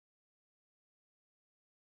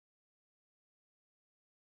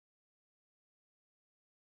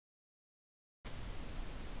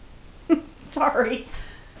Sorry.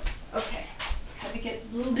 Okay, had to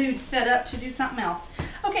get little dude set up to do something else.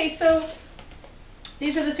 Okay, so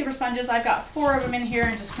these are the super sponges. I've got 4 of them in here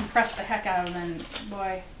and just compressed the heck out of them, and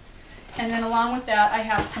boy. And then along with that, I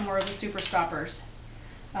have some more of the super stoppers.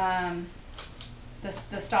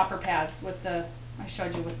 The stopper pads with the, I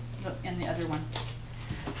showed you in the other one.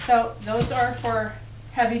 So those are for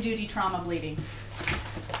heavy duty trauma bleeding.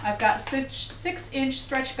 I've got 6-inch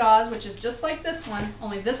stretch gauze, which is just like this one,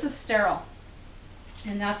 only this is sterile.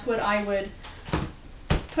 And that's what I would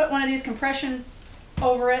put one of these compressions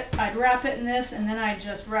over it. I'd wrap it in this, and then I'd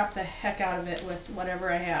just wrap the heck out of it with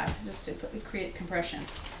whatever I had, just to create compression.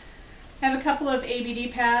 I have a couple of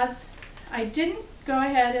ABD pads. I didn't go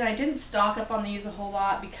ahead and I didn't stock up on these a whole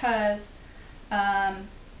lot because,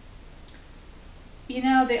 you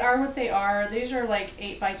know, they are what they are. These are like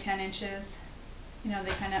 8 by 10 inches. You know,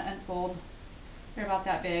 they kind of unfold. They're about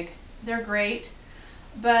that big. They're great.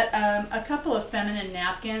 But a couple of feminine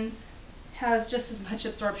napkins has just as much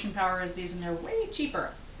absorption power as these, and they're way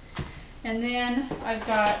cheaper. And then I've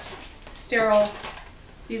got sterile,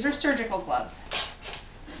 these are surgical gloves.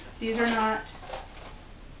 These are not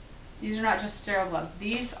just sterile gloves.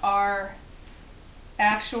 These are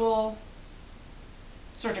actual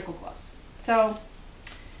surgical gloves. So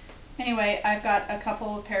anyway, I've got a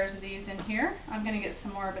couple of pairs of these in here. I'm gonna get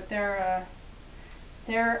some more, but they're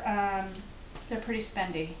pretty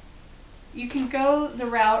spendy. You can go the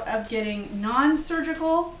route of getting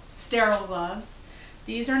non-surgical sterile gloves.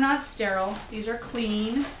 These are not sterile. These are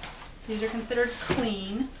clean. These are considered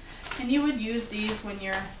clean. And you would use these when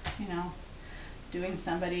you're, you know, doing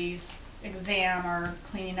somebody's exam or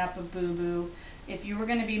cleaning up a boo-boo. If you were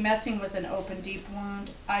going to be messing with an open, deep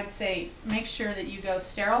wound, I'd say make sure that you go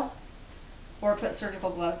sterile or put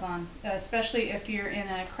surgical gloves on, especially if you're in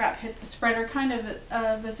a crap hit the spreader kind of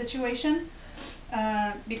a situation,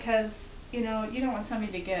 because, you know, you don't want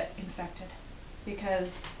somebody to get infected,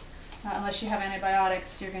 because unless you have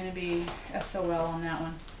antibiotics, you're going to be SOL on that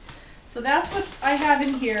one. So that's what I have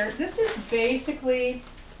in here. This is basically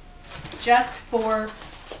just for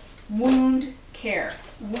wound care.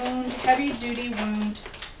 Heavy duty wound,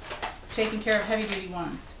 taking care of heavy duty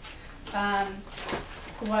wounds.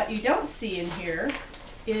 What you don't see in here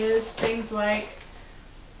is things like,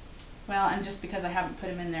 well, and just because I haven't put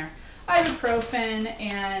them in there, ibuprofen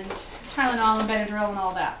and Tylenol and Benadryl and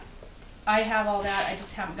all that. I have all that, I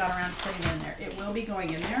just haven't got around to putting it in there. It will be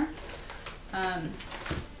going in there.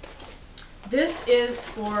 This is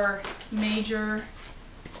for major,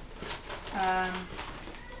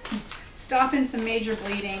 stopping some major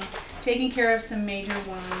bleeding, taking care of some major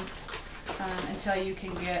wounds until you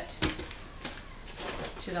can get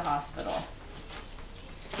to the hospital.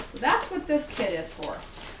 So that's what this kit is for.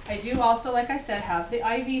 I do also, like I said, have the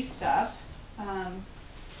IV stuff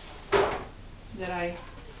that I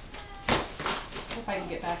hope I can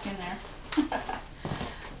get back in there.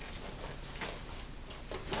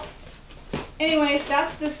 Anyway,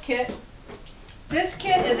 that's this kit. This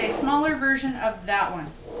kit is a smaller version of that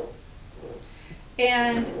one.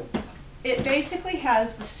 And it basically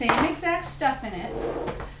has the same exact stuff in it,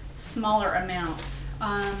 smaller amounts.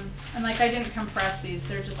 And like I didn't compress these,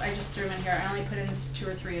 they're just, I just threw them in here. I only put in 2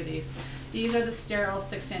 or 3 of these. These are the sterile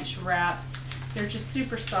 6-inch wraps. They're just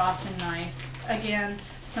super soft and nice. Again,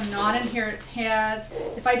 some non-adherent pads.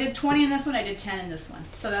 If I did 20 in this one, I did 10 in this one.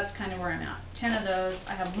 So that's kind of where I'm at. 10 of those.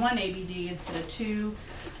 I have 1 ABD instead of 2.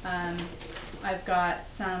 I've got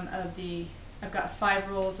some of the, I've got 5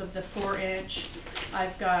 rolls of the 4-inch.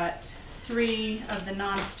 I've got 3 of the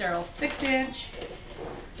non-sterile 6-inch.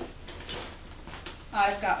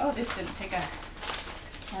 I've got, oh, this didn't take a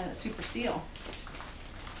super seal.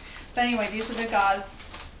 But anyway, these are the gauze.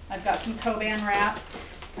 I've got some Coban wrap.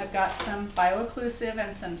 I've got some bio-occlusive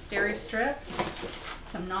and some steri strips,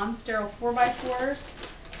 some non-sterile 4x4s,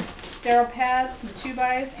 sterile pads, some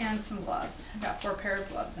 2x, and some gloves. I've got 4 pairs of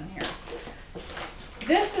gloves in here.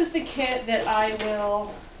 This is the kit that I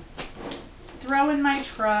will throw in my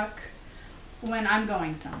truck when I'm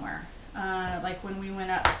going somewhere. Like when we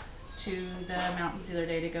went up to the mountains the other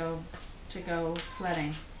day to go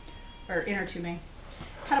sledding or inner tubing.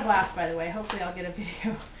 Had a blast, by the way. Hopefully I'll get a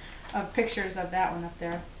video of pictures of that one up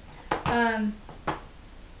there.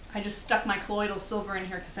 I just stuck my colloidal silver in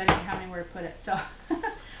here because I didn't have anywhere to put it. So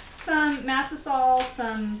some Mastisol,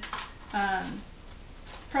 some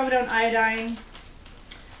Providone iodine,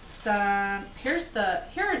 some, here,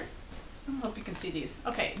 I hope you can see these.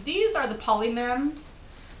 Okay, these are the Polymems.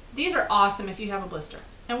 These are awesome if you have a blister.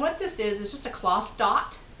 And what this is just a cloth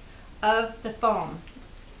dot of the foam.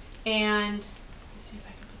 And let's see if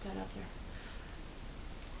I can put that up there.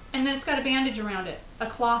 And then it's got a bandage around it, a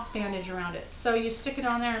cloth bandage around it. So you stick it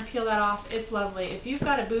on there and peel that off. It's lovely. If you've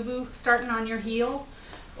got a boo-boo starting on your heel,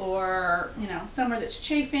 or you know, somewhere that's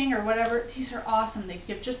chafing or whatever, these are awesome. They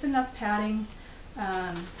give just enough padding.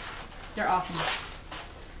 They're awesome.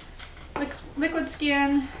 Liquid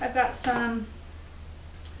skin. I've got some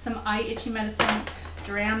eye itchy medicine,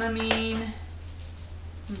 Dramamine.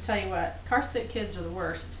 Let me tell you what, car sick kids are the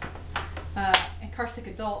worst, and car sick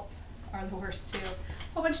adults are the worst too.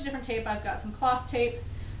 A whole bunch of different tape. I've got some cloth tape,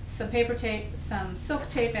 some paper tape, some silk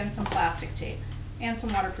tape, and some plastic tape, and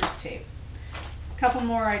some waterproof tape. A couple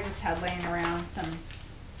more I just had laying around. Some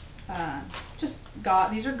just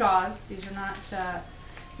gauze. These are gauze. These are not.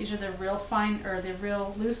 These are the real fine, or the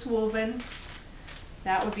real loose woven.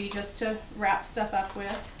 That would be just to wrap stuff up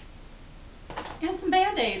with. And some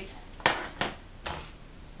Band-Aids.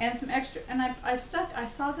 And some extra, and I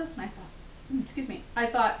saw this and I thought, excuse me, I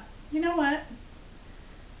thought, you know what?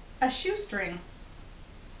 A shoestring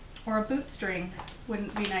or a boot string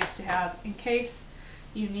wouldn't be nice to have in case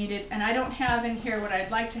you need it. And I don't have in here, what I'd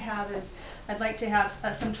like to have is, I'd like to have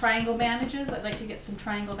some triangle bandages. I'd like to get some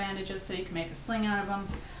triangle bandages so you can make a sling out of them.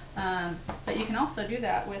 But you can also do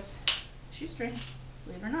that with shoestring,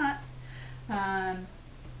 believe it or not.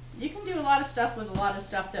 You can do a lot of stuff with a lot of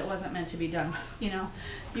stuff that wasn't meant to be done. You know,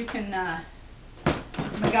 you can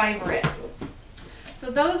MacGyver it.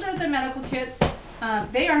 So those are the medical kits.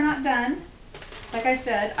 They are not done. Like I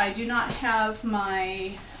said, I do not have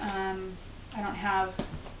my, I don't have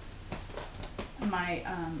my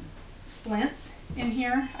splints in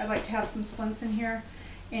here. I'd like to have some splints in here,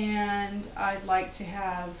 and I'd like to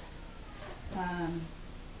have,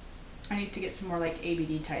 I need to get some more like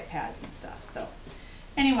ABD type pads and stuff. So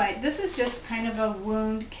anyway, this is just kind of a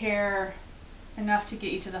wound care, enough to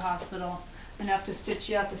get you to the hospital, enough to stitch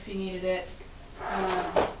you up if you needed it.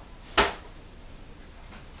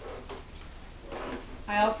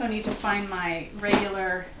 I also need to find my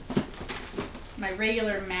regular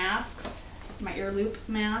masks, my ear loop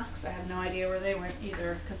masks. I have no idea where they went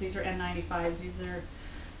either, because these are N95s.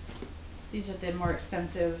 These are the more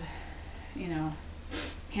expensive, you know,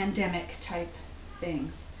 pandemic type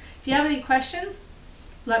things. If you have any questions,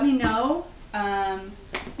 let me know.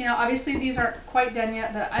 You know, obviously these aren't quite done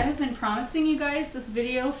yet, but I have been promising you guys this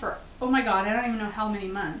video for, oh my God, I don't even know how many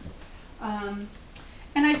months.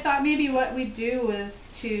 And I thought maybe what we'd do is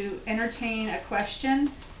to entertain a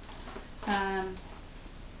question.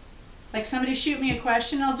 Like somebody shoot me a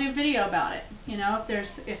question, I'll do a video about it. You know,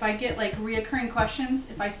 if I get like reoccurring questions,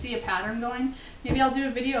 if I see a pattern going, maybe I'll do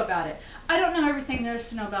a video about it. I don't know everything there is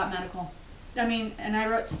to know about medical. I mean, and I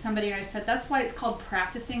wrote to somebody and I said, that's why it's called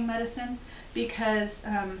practicing medicine, because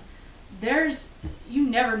you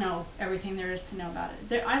never know everything there is to know about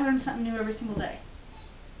it. I learn something new every single day.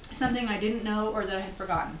 Something I didn't know or that I had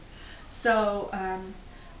forgotten. So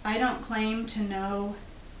I don't claim to know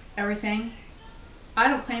everything. I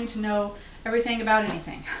don't claim to know everything about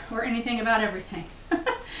anything or anything about everything.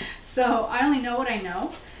 So I only know what I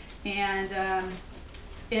know, and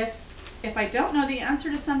if I don't know the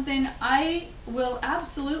answer to something, I will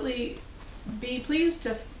absolutely be pleased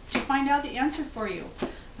to find out the answer for you.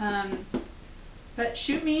 But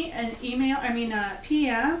shoot me an email, a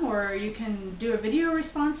PM, or you can do a video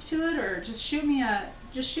response to it, or just shoot me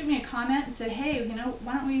a comment and say, hey, you know,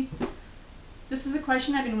 why don't we, this is a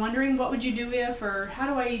question I've been wondering, what would you do if, or how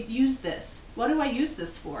do I use this? What do I use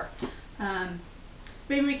this for?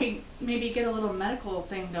 Maybe we can get a little medical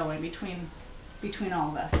thing going between all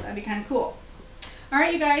of us. That'd be kind of cool. All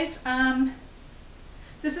right, you guys,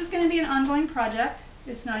 this is going to be an ongoing project.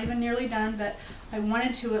 It's not even nearly done, but I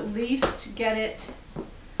wanted to at least get it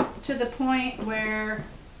to the point where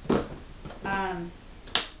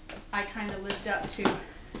I kind of lived up to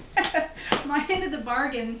my end of the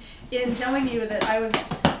bargain in telling you that I was,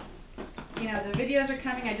 you know, the videos are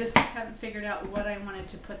coming. I just haven't figured out what I wanted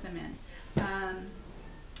to put them in.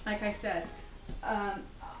 Like I said, I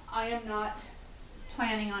am not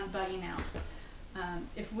planning on bugging out.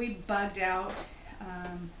 If we bugged out,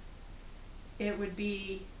 it would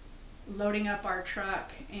be loading up our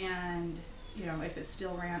truck, and you know, if it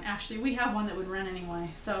still ran. Actually, we have one that would run anyway,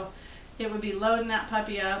 so it would be loading that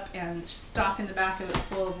puppy up and stocking the back of it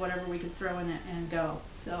full of whatever we could throw in it and go.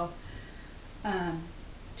 So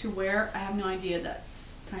to where, I have no idea.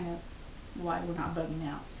 That's kind of why we're not bugging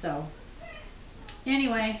out. So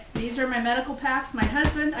anyway, these are my medical packs. My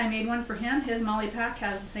husband, I made one for him. His Molly pack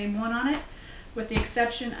has the same one on it, with the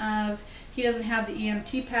exception of he doesn't have the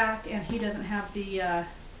EMT pack, and he doesn't have the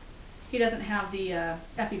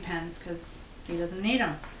EpiPens because he doesn't need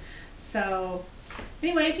them. So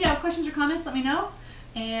anyway, if you have questions or comments, let me know.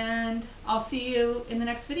 and I'll see you in the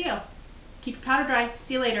next video. Keep your powder dry.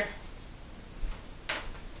 See you later.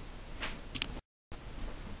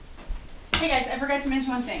 Hey guys, I forgot to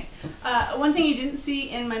mention one thing. One thing you didn't see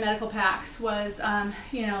in my medical packs was,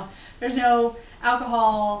 you know, there's no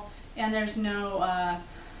alcohol and there's no,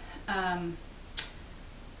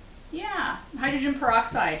 hydrogen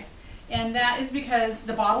peroxide. And that is because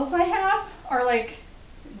the bottles I have are like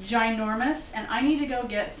ginormous, and I need to go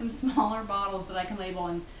get some smaller bottles that I can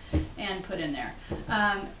label and put in there.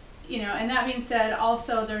 You know, and that being said,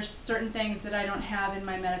 also there's certain things that I don't have in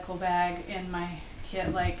my medical bag in my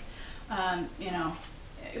kit, like you know,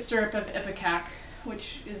 syrup of F.A.K,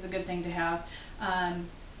 which is a good thing to have.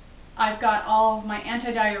 I've got all my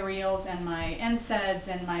antidiarrheals and my NSAIDs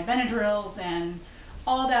and my Benadryls, and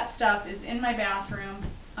all that stuff is in my bathroom.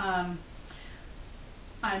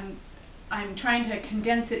 I'm trying to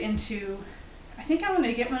condense it into, I think I'm going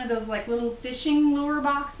to get one of those like little fishing lure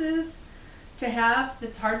boxes to have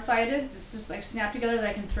that's hard-sided, just like snap together, that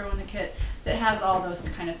I can throw in the kit, that has all those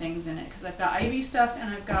kind of things in it, because I've got IV stuff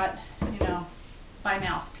and I've got, you know, by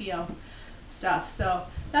mouth PO stuff. So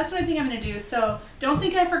that's what I think I'm going to do. So don't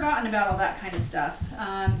think I've forgotten about all that kind of stuff,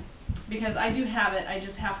 because I do have it. I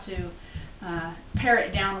just have to pare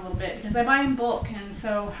it down a little bit, because I buy in bulk, and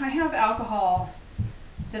so I have alcohol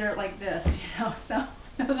that are like this, you know, so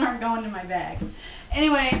those aren't going in my bag.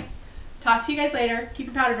 Anyway, talk to you guys later. Keep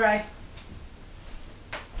your powder dry.